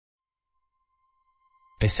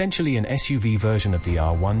Essentially an SUV version of the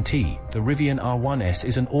R1T, the Rivian R1S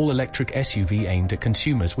is an all-electric SUV aimed at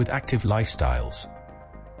consumers with active lifestyles.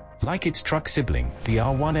 Like its truck sibling, the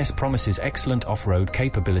R1S promises excellent off-road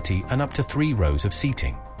capability and up to 3 rows of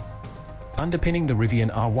seating. Underpinning the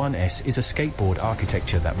Rivian R1S is a skateboard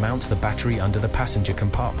architecture that mounts the battery under the passenger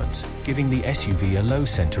compartments, giving the SUV a low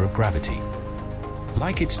center of gravity.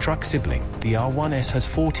 Like its truck sibling, the R1S has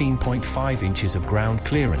 14.5 inches of ground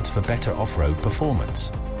clearance for better off-road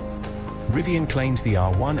performance. Rivian claims the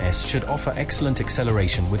R1S should offer excellent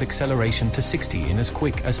acceleration with acceleration to 60 in as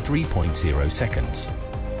quick as 3.0 seconds.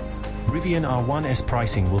 Rivian R1S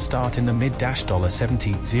pricing will start in the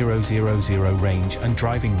mid-$70,000 range and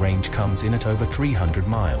driving range comes in at over 300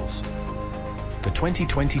 miles. The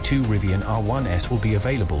 2022 Rivian R1S will be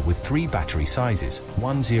available with 3 battery sizes,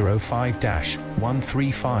 105-,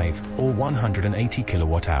 135, or 180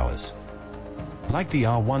 kWh. Like the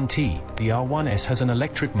R1T, the R1S has an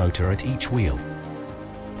electric motor at each wheel.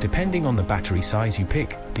 Depending on the battery size you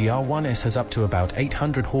pick, the R1S has up to about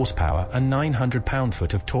 800 horsepower and 900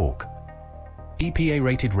 pound-foot of torque.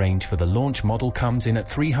 EPA-rated range for the launch model comes in at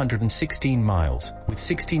 316 miles, with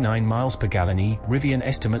 69 miles per gallon. Rivian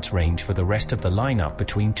estimates range for the rest of the lineup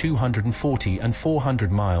between 240 and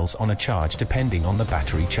 400 miles on a charge depending on the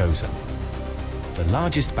battery chosen. The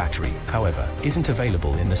largest battery, however, isn't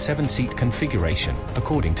available in the 7-seat configuration,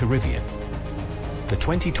 according to Rivian. The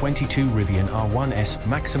 2022 Rivian R1S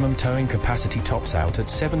maximum towing capacity tops out at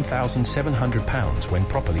 7,700 pounds when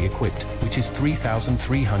properly equipped, which is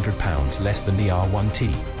 3,300 pounds less than the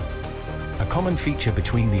R1T. A common feature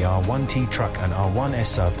between the R1T truck and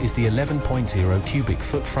R1S SUV is the 11.0 cubic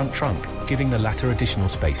foot front trunk, giving the latter additional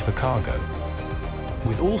space for cargo.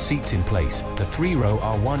 With all seats in place, the 3-row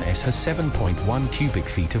R1S has 7.1 cubic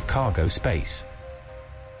feet of cargo space.